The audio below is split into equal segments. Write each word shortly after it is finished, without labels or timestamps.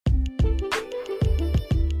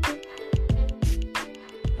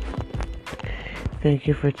Thank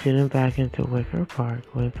you for tuning back into Wicker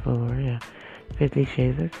Park with Valoria, 50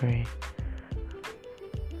 Shades of Grey.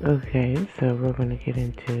 Okay, so we're going to get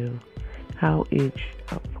into how each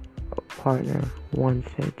partner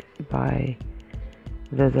wants it by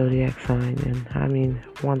the Zodiac sign. And I mean,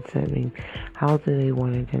 wants it means how do they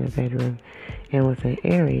want it in the bedroom. And with the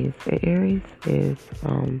Aries is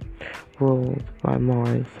ruled by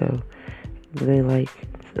Mars, so they like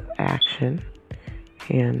action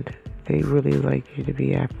and they really like you to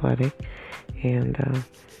be athletic, and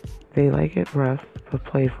they like it rough but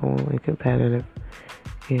playful and competitive,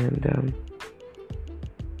 and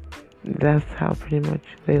that's how pretty much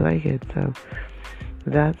they like it. So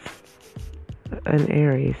that's an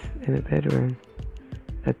Aries in the bedroom.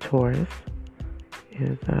 A Taurus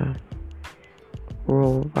is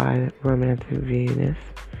ruled by romantic Venus,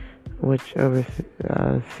 which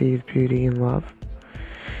oversees beauty and love.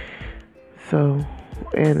 So,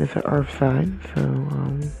 and it's an earth sign, so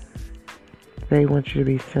they want you to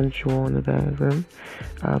be sensual in the bedroom,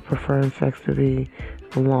 preferring sex to be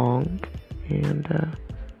long, and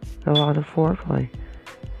a lot of foreplay.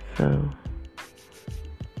 So,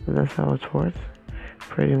 that's how a Taurus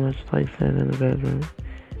pretty much likes it in the bedroom.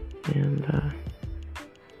 And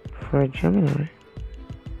for a Gemini,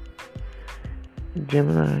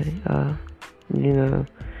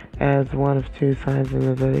 as one of two signs in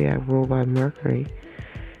the zodiac ruled by Mercury,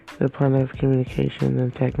 the planet of communication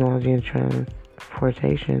and technology and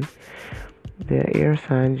transportation. The air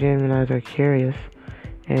sign, Geminis are curious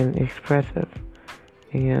and expressive,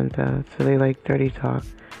 and so they like dirty talk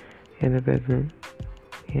in the bedroom,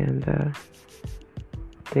 and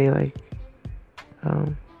they like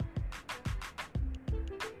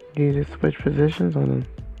you to switch positions on them.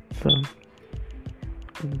 So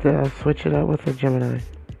they'll switch it up with a Gemini.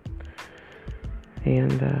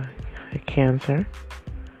 And a Cancer.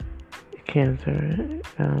 In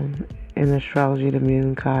astrology, the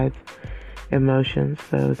moon guides emotions,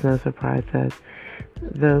 so it's no surprise that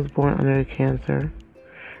those born under Cancer,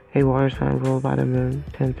 a water sign ruled by the moon,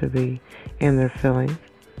 tend to be in their feelings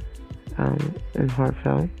and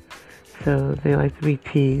heartfelt. So they like to be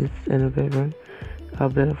teased in the bedroom, a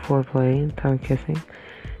bit of foreplay, tongue kissing,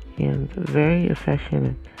 and very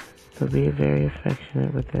affectionate. So be very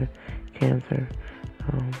affectionate with the Cancer.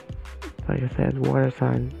 Like I said, water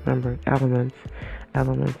sign, remember, elements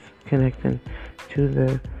connecting to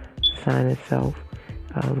the sign itself.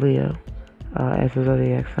 Leo, as a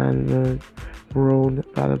zodiac sign, ruled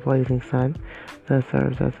by the blazing sun, that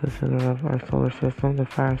serves as the center of our solar system. The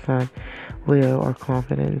fire sign, Leo, are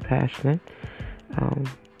confident and passionate.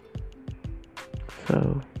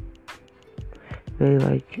 So they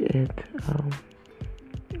like it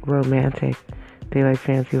romantic. They like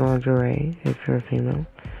fancy lingerie if you're a female.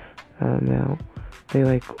 Male. They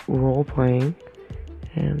like role playing,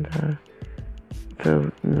 and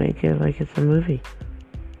so make it like it's a movie.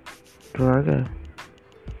 Virgo.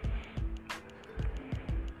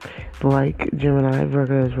 Like Gemini,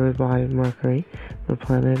 Virgo is ruled by Mercury. The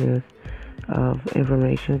planet is of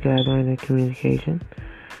information gathering and communication.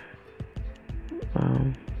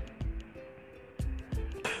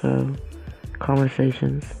 So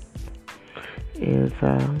conversations is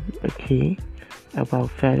a key about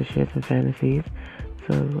fetishes and fantasies.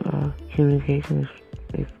 So communication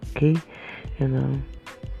is key, and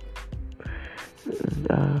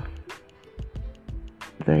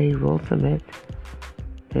they will submit.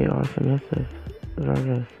 They are submissive,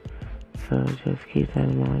 Virgos. So just keep that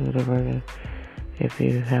in mind with a Virgo. If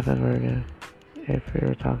you have a Virgo, if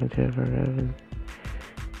you're talking to a Virgo, then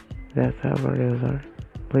that's how Virgos are.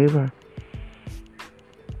 Libra.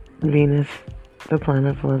 Venus, the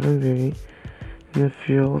planet of love and beauty, and it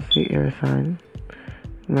fuels the air sign.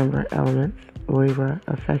 Remember, elements. Libra,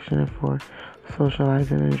 affectionate for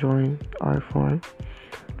socializing and enjoying art form.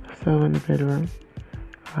 So in the bedroom,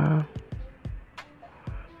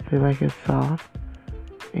 they like it soft,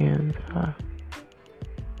 and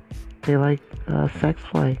they like sex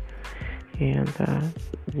play, and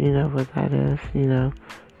you know what that is,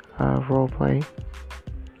 role play,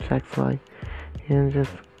 sex play, and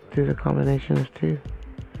just do the combination of two.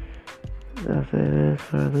 That's it is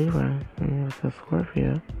for Libra. And it's a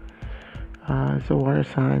Scorpio. It's a water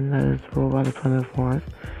sign that is ruled by the planet of Mars,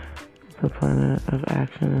 the planet of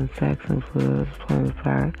action and sex and fluids, the planet of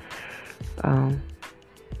power.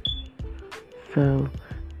 So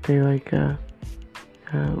they like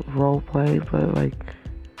role play, but like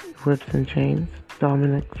whips and chains,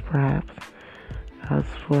 dominance perhaps,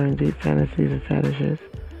 exploring deep fantasies and fetishes,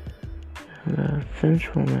 and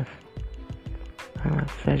sensualness.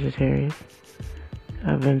 Sagittarius,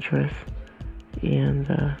 adventurous, and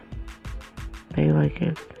They like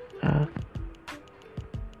it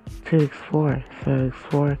to explore. So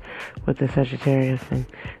explore with the Sagittarius, and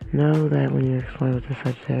know that when you're exploring with the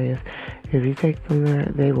Sagittarius, if you take them there,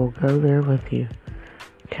 they will go there with you.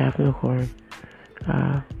 Capricorn,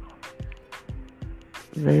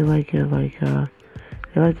 they like it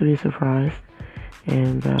they like to be surprised,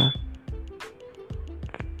 and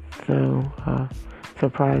so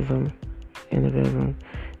surprise them in the bedroom.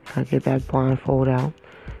 Get that blindfold out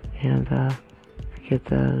and get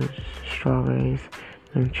those strawberries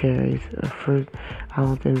and cherries, fruit. I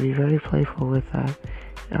want them to be very playful with that.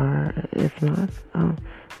 Or if not,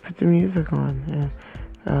 put the music on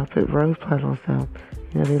and put rose petals down.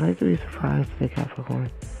 They like to be surprised, the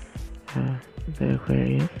Capricorn. The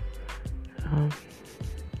Aquarius.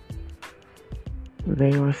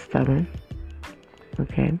 They are stubborn.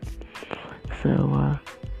 Okay? So,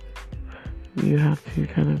 you have to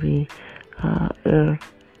kind of be,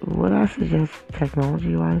 what I suggest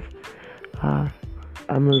technology-wise,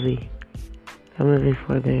 a movie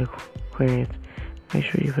for the Aquarius. Make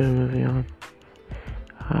sure you put a movie on,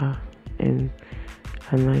 and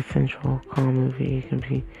a nice central calm movie. It can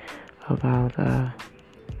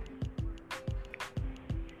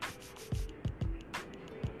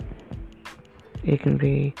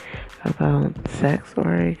be about, sex,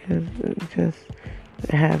 or it could just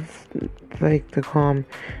have like the calm,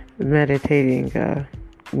 meditating,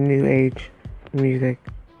 new age music.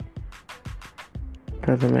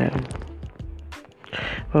 Doesn't matter.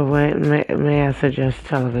 But may I suggest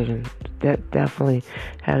television? Definitely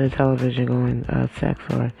have the television going, sex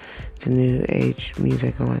or the new age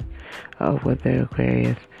music going, with the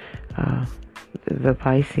Aquarius. The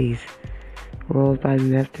Pisces, ruled by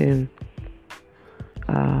Neptune,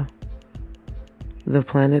 the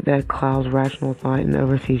planet that clouds rational thought and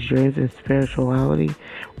oversees dreams and spirituality.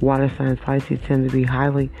 Water signs Pisces tend to be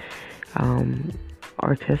highly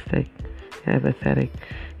artistic and empathetic.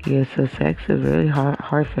 Yeah, so sex is really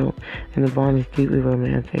heartfelt, and the bond is deeply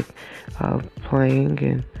romantic.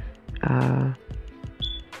 Playing and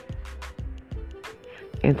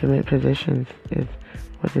intimate positions is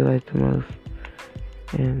what they like the most,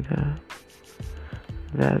 and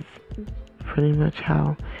that's pretty much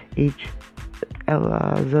how each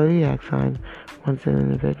Zodiac sign wants it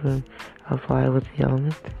in the bedroom. Apply with the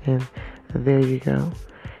element, and there you go.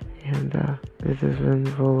 And this has been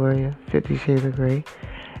Valoria, 50 Shades of Grey.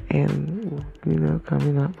 And,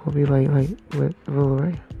 coming up will be Late with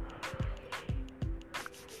Valoria.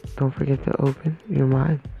 Don't forget to open your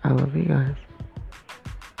mind. I love you guys.